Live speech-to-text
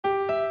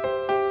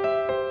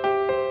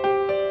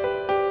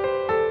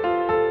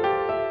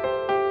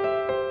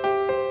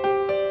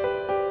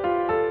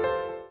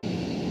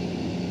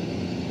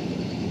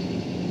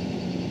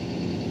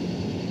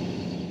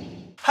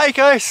Hey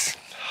guys,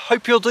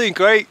 hope you're doing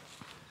great.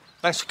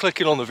 Thanks for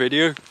clicking on the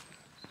video.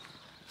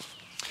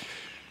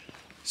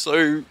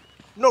 So,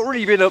 not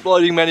really been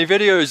uploading many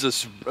videos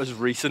as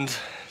recent,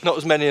 not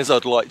as many as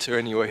I'd like to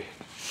anyway.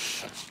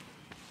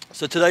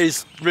 So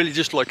today's really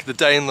just like the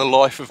day in the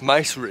life of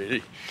Mace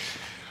really.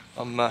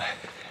 I'm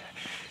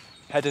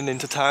heading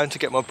into town to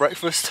get my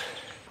breakfast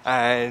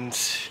and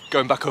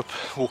going back up,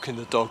 walking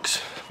the dogs,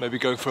 maybe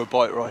going for a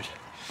bike ride.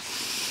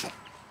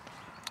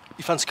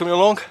 You fancy coming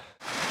along?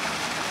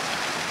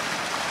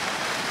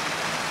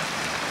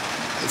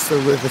 It's the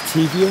River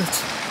Teviot.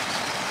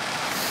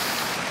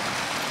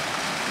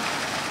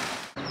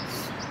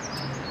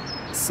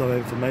 Some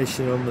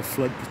information on the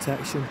flood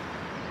protection.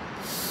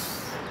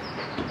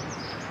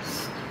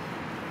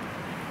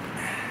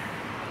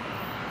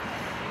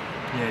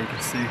 Yeah, you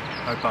can see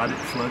how bad it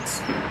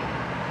floods.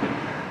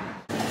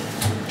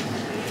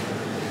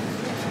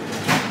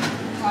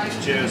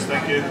 Cheers,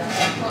 thank you.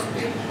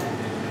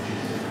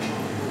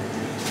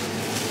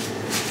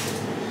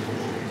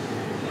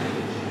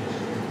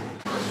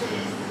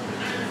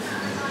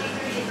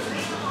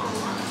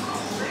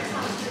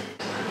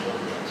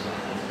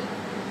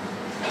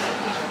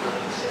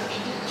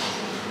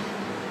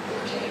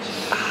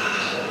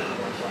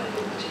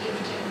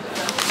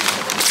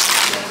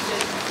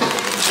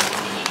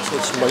 So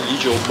it's my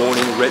usual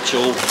morning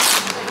ritual,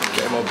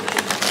 getting my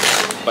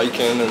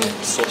bacon and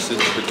sausage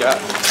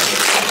baguette.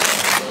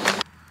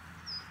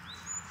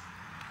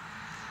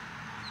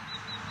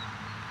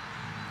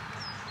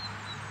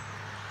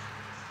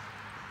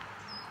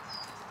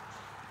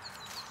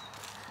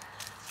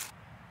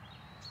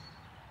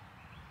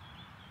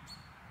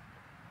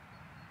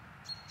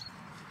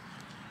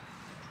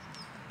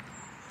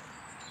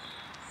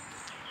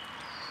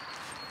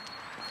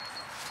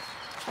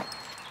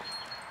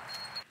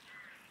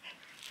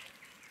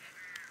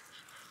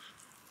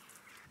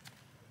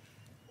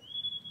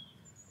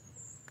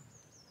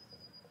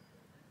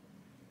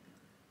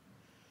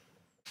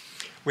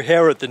 We're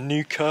here at the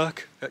new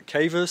Kirk at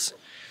Cavers,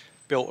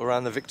 built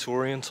around the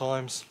Victorian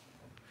times.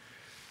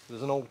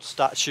 There's an old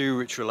statue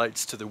which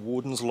relates to the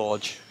Wardens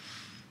Lodge,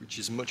 which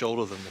is much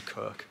older than the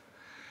Kirk.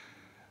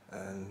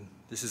 And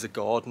this is a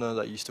gardener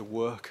that used to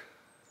work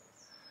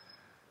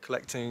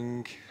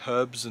collecting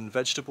herbs and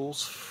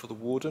vegetables for the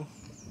warden.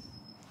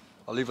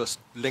 I'll leave a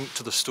link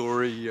to the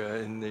story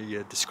in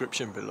the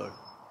description below.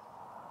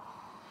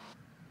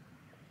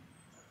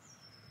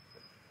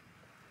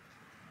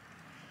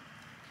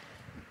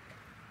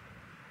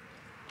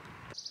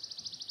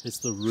 It's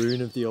the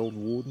ruin of the old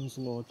Warden's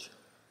Lodge.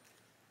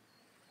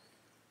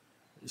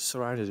 It's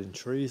surrounded in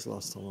trees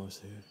last time I was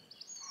here.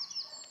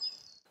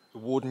 The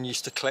warden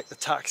used to collect the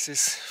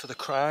taxes for the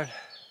crown.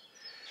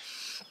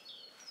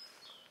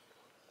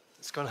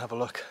 Let's go and have a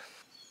look.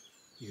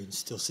 You can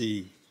still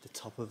see the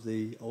top of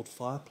the old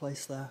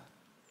fireplace there.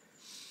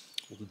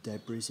 All the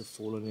debris have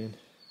fallen in.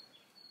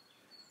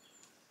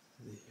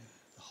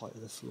 The height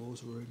of the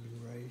floors were only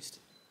raised.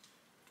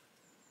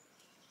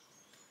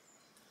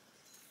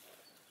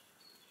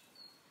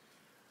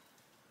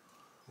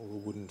 All the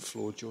wooden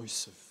floor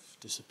joists have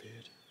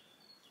disappeared.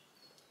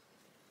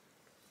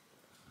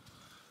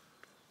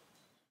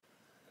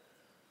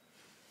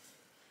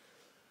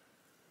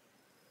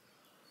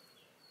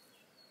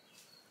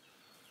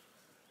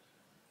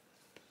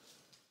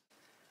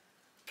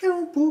 Come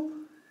on, pup.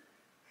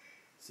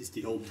 This is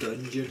the old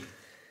dungeon.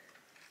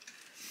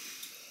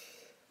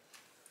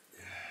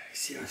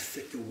 See how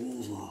thick the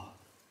walls are.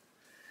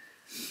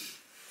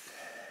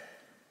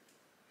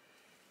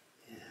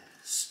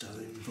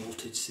 Stone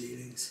vaulted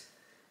ceilings.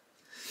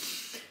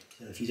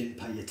 So if you didn't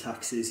pay your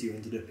taxes, you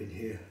ended up in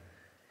here.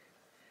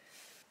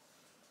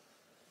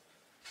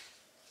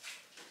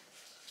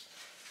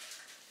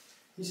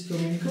 He's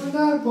coming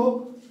down,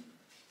 Bob.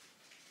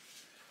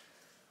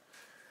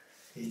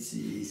 It's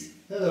Ease.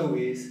 Hello,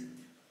 Ease.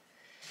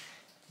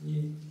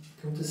 You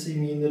come to see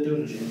me in the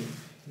dungeon?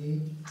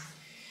 You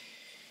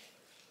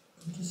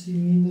come to see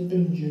me in the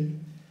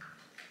dungeon?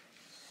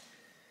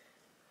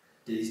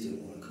 These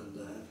don't want to come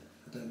down.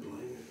 I don't blame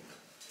him.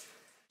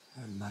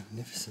 How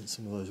magnificent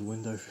some of those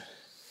window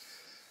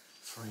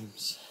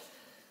frames.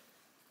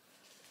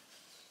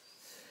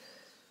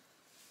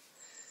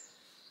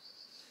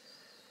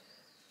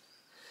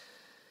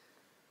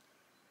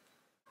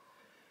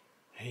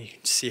 Hey, you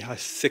can see how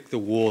thick the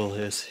wall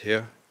is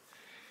here.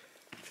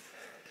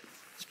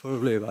 It's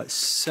probably about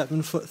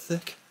 7 foot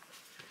thick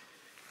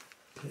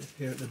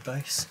here at the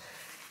base.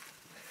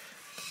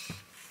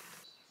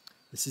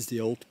 This is the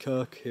old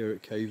Kirk here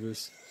at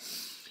Cavers.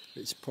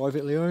 It's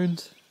privately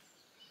owned.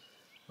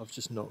 I've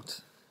just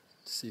knocked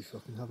to see if I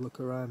can have a look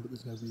around, but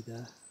there's nobody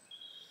there.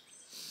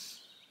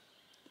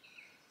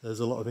 There's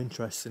a lot of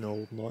interest in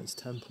old Knights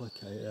Templar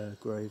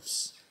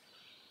graves.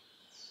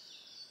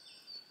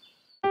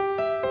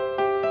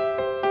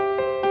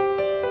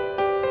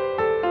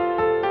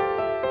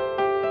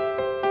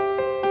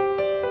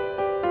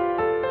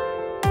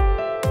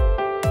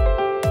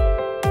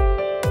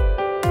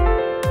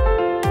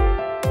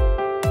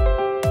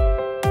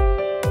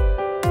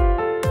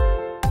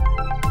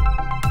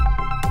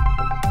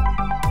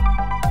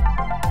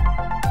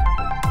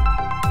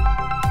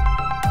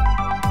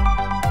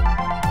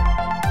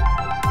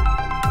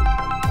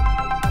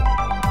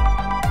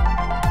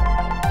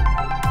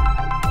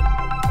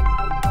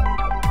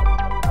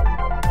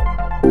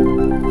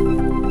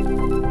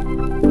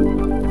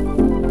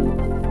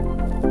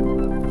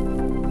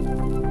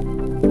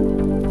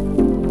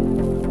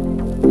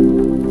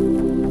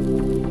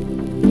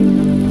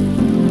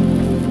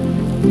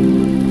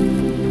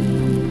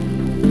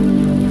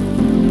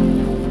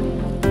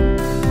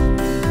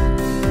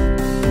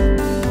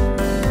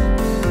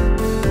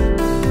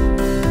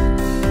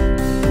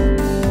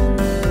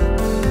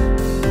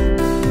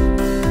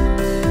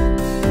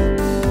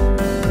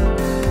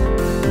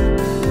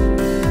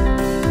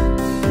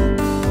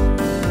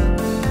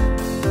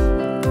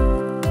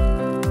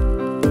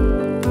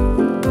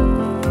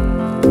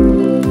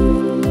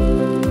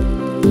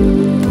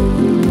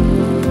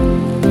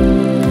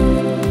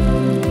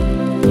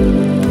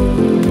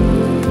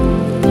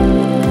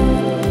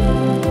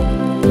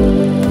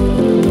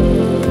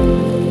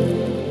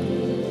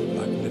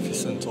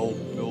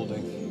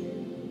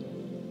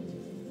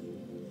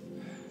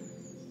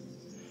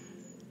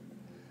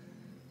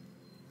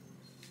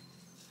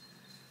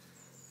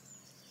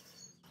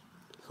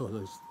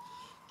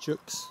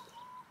 Chucks.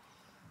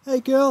 Hey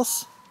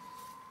girls!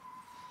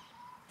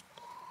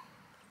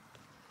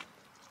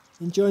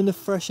 Enjoying the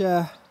fresh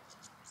air.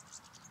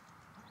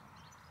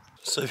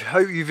 So I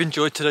hope you've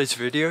enjoyed today's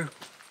video.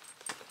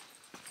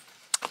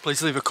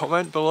 Please leave a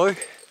comment below.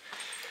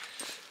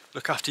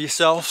 Look after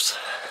yourselves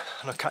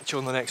and I'll catch you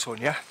on the next one,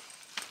 yeah?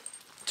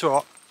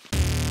 Ta-ra.